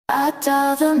I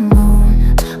dial the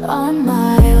moon on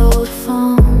my old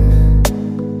phone.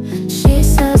 She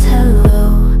says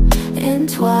hello in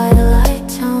twilight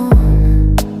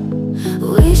tone.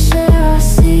 We share our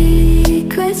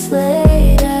secrets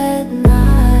late at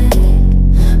night.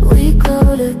 We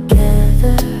go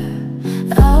together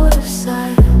out of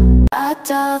sight. I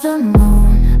dial the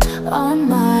moon on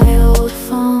my old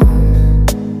phone.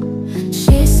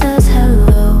 She says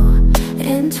hello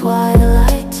in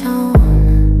twilight tone.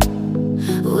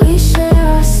 We share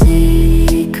our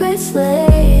secrets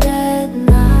late at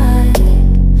night.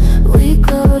 We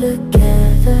go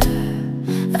together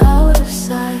out of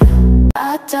sight.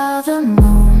 I dial the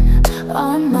moon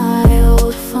on my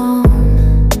old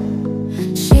phone.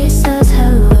 She says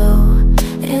hello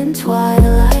in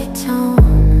twilight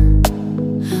tone.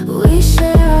 We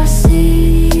share our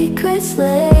secrets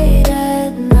late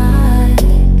at night.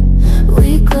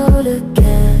 We go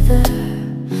together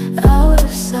out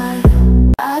of sight.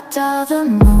 I dial the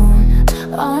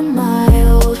moon on my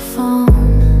old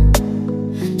phone.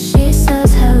 She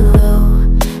says hello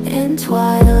in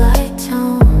twilight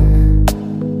tone.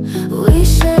 We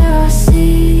share our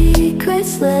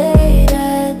secrets late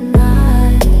at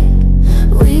night.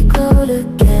 We go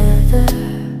together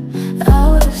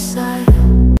out of sight.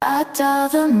 I dial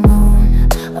the moon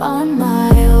on my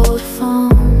old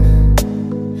phone.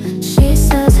 She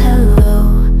says hello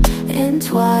in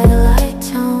twilight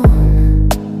tone.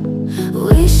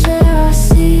 We share our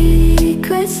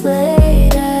secrets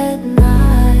late at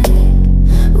night.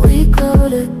 We go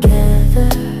together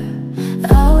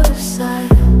out of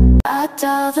sight. I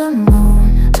dial the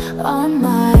moon on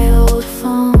my